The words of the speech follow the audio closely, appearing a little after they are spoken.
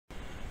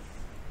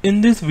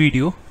In this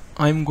video,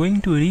 I am going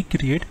to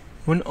recreate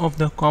one of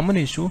the common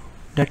issues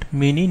that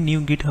many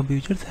new GitHub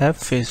users have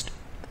faced.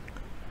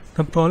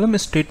 The problem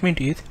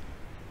statement is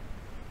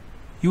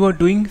you are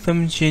doing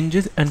some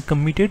changes and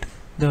committed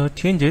the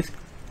changes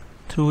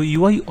through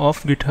UI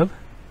of GitHub,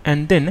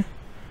 and then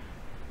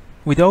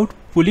without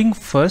pulling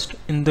first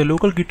in the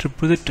local Git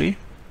repository,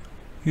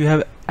 you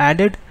have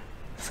added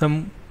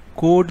some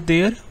code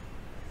there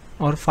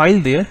or file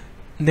there,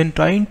 then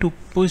trying to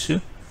push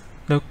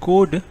the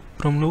code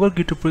from local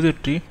Git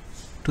repository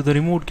to the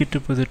remote Git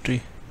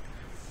repository.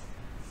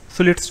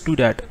 So let's do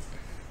that.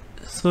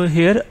 So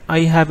here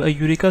I have a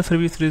Eureka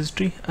service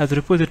registry as a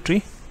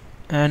repository,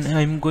 and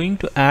I'm going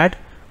to add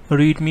a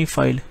readme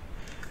file.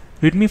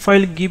 Readme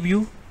file give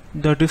you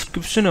the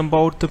description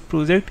about the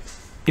project.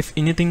 If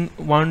anything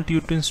want you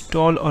to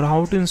install or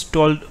how to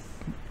install,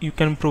 you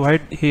can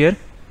provide here,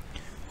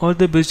 or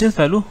the business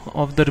value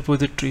of the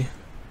repository.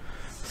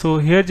 So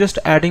here just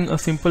adding a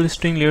simple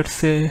string, let's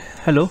say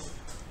hello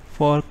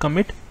for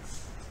commit,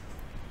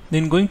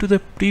 then going to the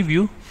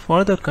preview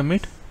for the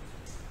commit.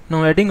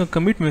 Now adding a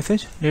commit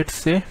message, let's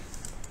say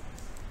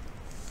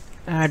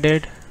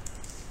added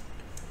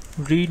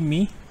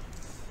readme,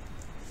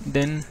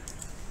 then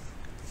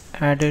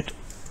added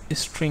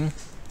string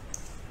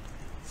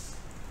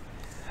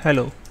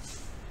hello.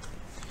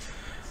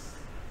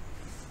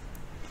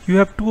 You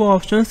have two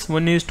options.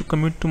 One is to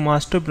commit to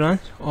master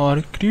branch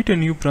or create a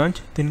new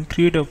branch, then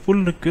create a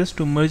pull request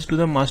to merge to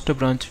the master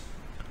branch.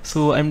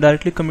 So I'm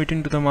directly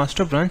committing to the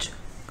master branch.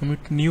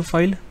 Commit new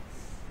file.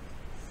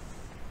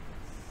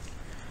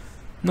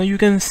 Now you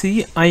can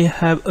see I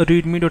have a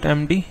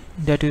readme.md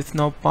that is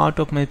now part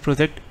of my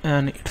project,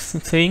 and it's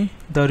saying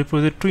the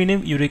repository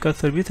name Eureka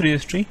service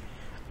registry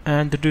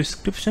and the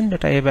description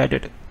that I have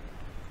added.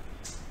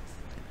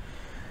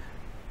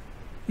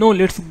 Now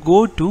let's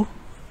go to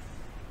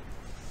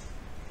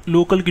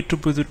local Git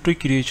repository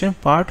creation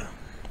part.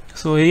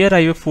 So here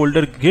I have a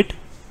folder Git.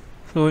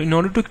 So in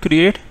order to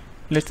create,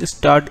 let's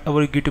start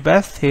our Git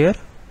bash here.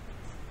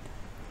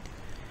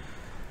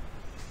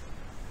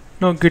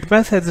 Now Git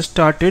bash has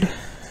started.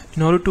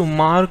 In order to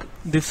mark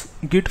this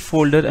Git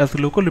folder as a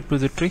local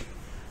repository,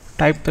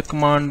 type the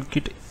command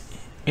git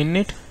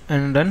init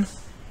and run.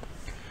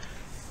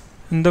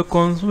 In the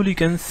console you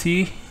can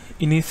see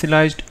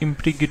initialized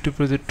empty Git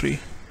repository.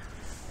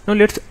 Now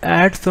let's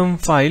add some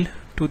file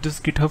to this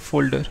GitHub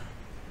folder.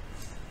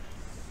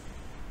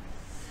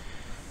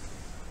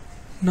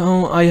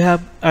 Now I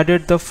have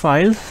added the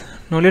files.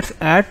 Now let's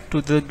add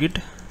to the Git.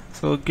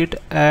 So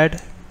git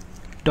add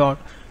dot.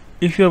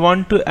 If you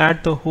want to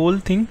add the whole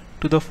thing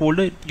to the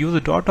folder, use a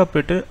dot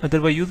operator,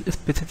 otherwise use a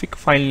specific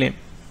file name.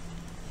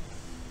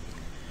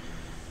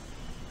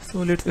 So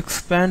let's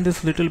expand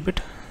this little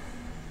bit.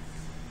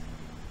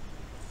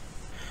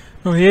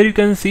 Now here you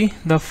can see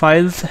the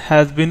files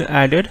has been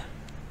added.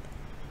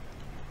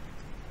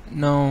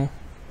 Now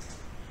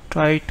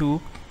try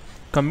to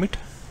commit,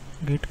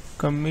 git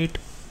commit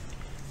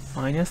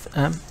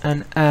 -m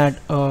and add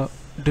a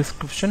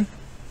description.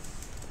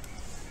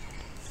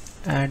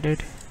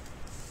 Added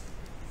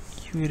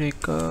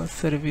Eureka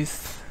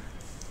service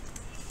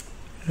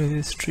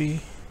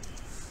registry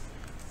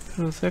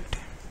project.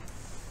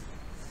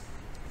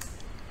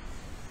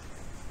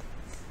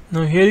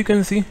 Now here you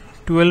can see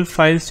 12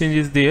 file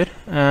changes there,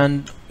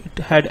 and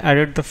it had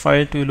added the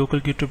file to a local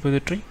Git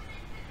repository.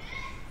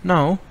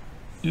 Now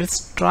let's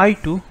try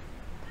to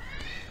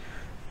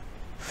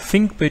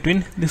sync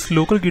between this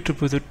local Git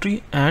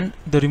repository and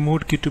the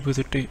remote Git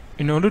repository.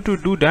 In order to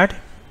do that,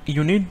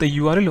 you need the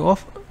URL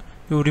of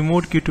your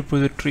remote Git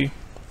repository.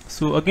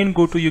 So again,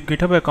 go to your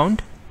GitHub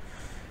account.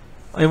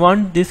 I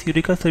want this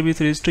Eureka service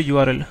registry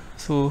URL.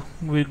 So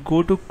we'll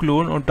go to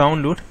clone or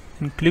download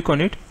and click on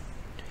it.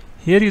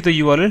 Here is the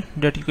URL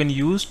that you can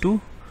use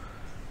to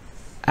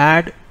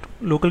add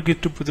local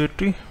Git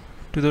repository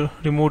to the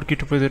remote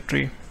Git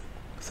repository.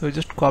 So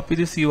just copy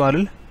this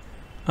URL,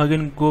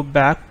 again go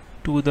back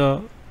to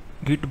the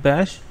git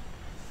bash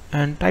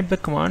and type the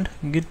command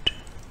git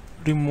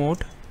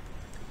remote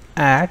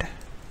add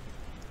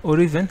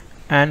origin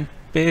and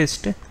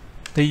paste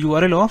the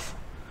URL of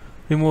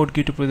remote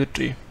Git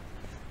repository.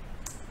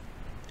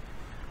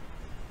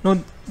 Now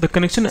the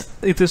connection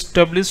is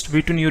established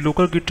between your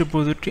local Git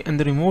repository and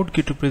the remote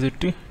Git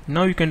repository.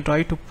 Now you can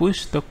try to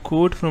push the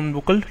code from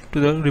local to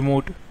the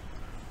remote.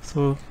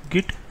 So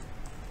git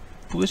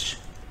push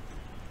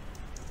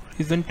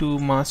origin to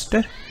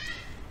master.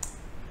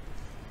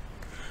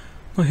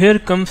 Now here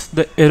comes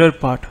the error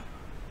part.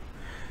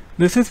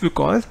 This is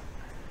because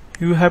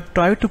you have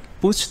tried to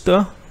push the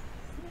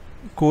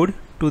code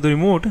to the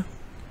remote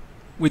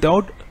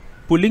without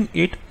pulling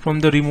it from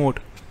the remote.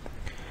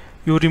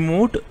 Your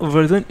remote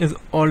version is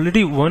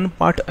already one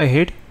part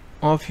ahead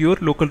of your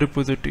local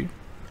repository.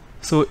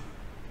 So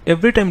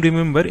every time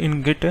remember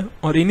in Git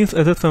or any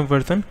other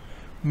subversion,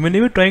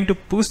 whenever trying to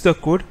push the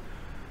code,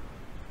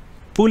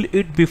 pull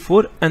it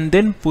before and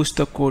then push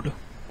the code,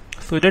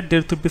 so that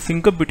there should be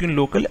sync up between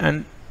local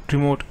and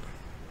remote.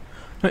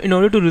 Now in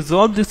order to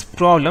resolve this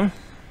problem,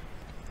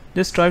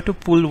 just try to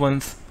pull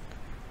once.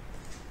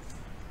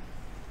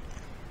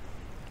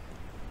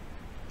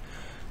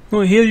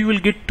 Now here you will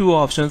get two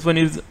options. One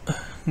is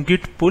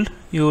git pull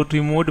your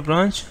remote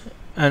branch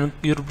and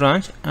your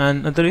branch,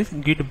 and other is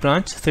git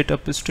branch set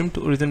upstream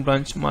to origin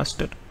branch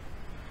master.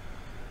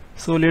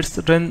 So let's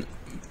run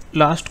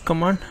last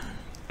command,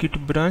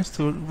 git branch,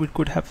 so we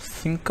could have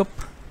sync up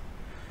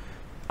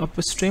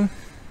upstream.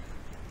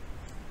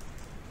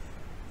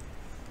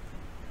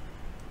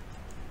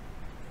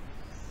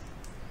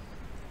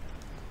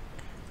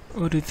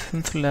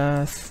 Origin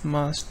slash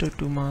master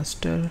to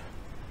master.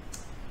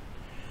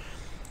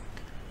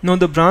 Now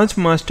the branch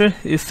master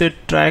is set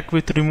track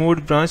with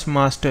remote branch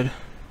master.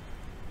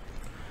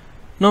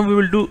 Now we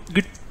will do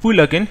git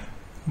pull again,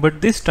 but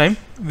this time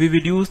we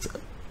will use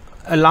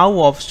allow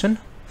option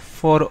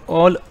for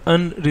all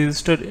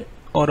unregistered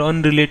or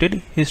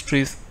unrelated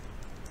histories.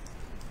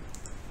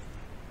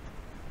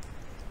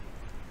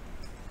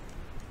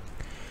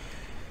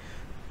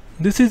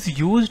 This is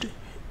used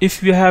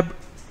if you have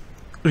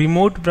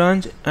remote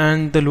branch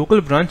and the local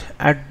branch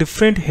at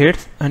different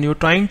heads and you're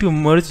trying to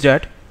merge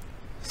that.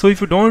 So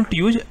if you don't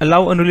use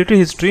allow unrelated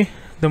history,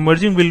 the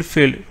merging will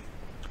fail.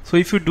 So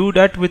if you do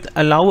that with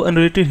allow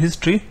unrelated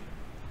history,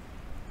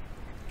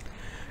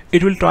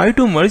 it will try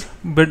to merge,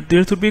 but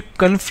there should be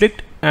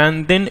conflict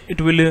and then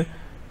it will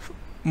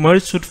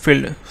merge should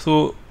fail.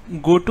 So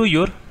go to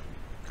your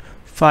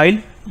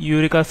file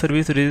Eureka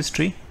service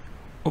registry,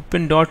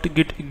 open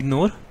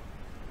 .gitignore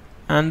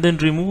and then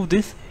remove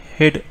this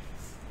head.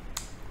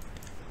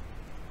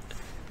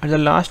 At the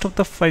last of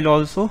the file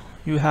also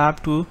you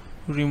have to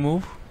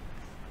remove.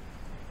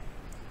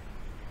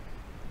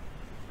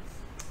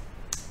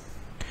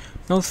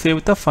 Now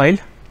save the file,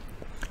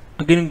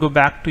 again go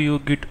back to your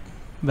git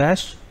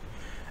bash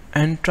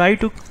and try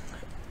to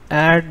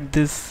add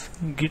this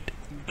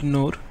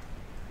gitignore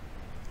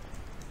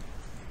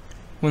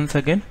once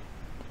again.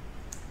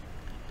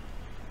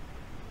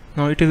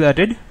 Now it is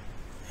added,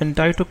 and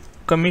try to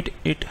commit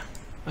it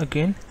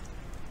again.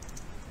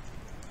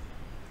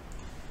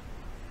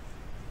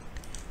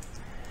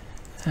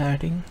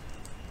 Adding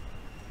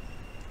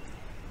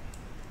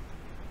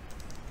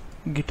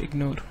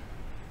gitignore.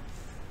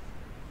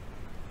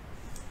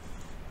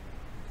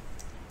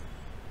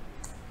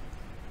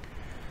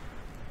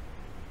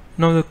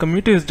 Now the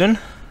commit is done.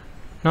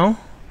 Now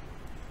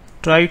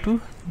try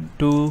to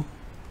do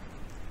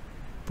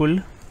pull.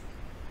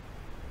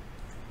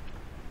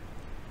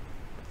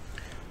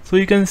 So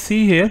you can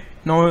see here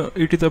now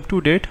it is up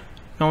to date.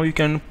 Now you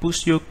can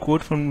push your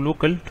code from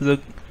local to the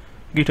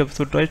GitHub.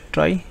 So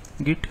try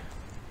git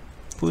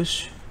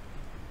push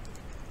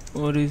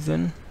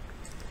origin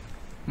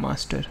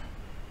master.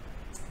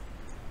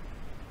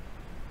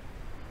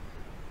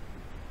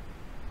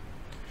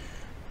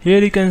 Here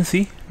you can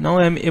see now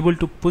I am able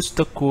to push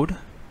the code.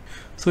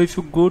 So if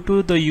you go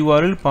to the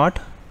URL part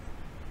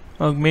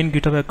of main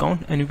GitHub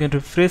account and you can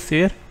refresh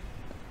here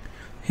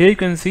you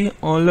can see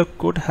all the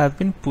code have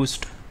been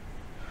pushed.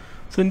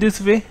 So in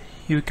this way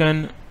you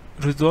can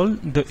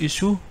resolve the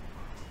issue.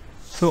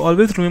 So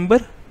always remember,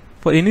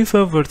 for any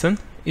server version,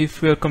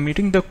 if you are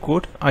committing the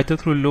code either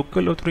through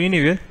local or through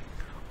anywhere,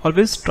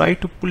 always try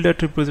to pull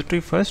that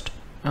repository first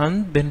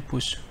and then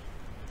push.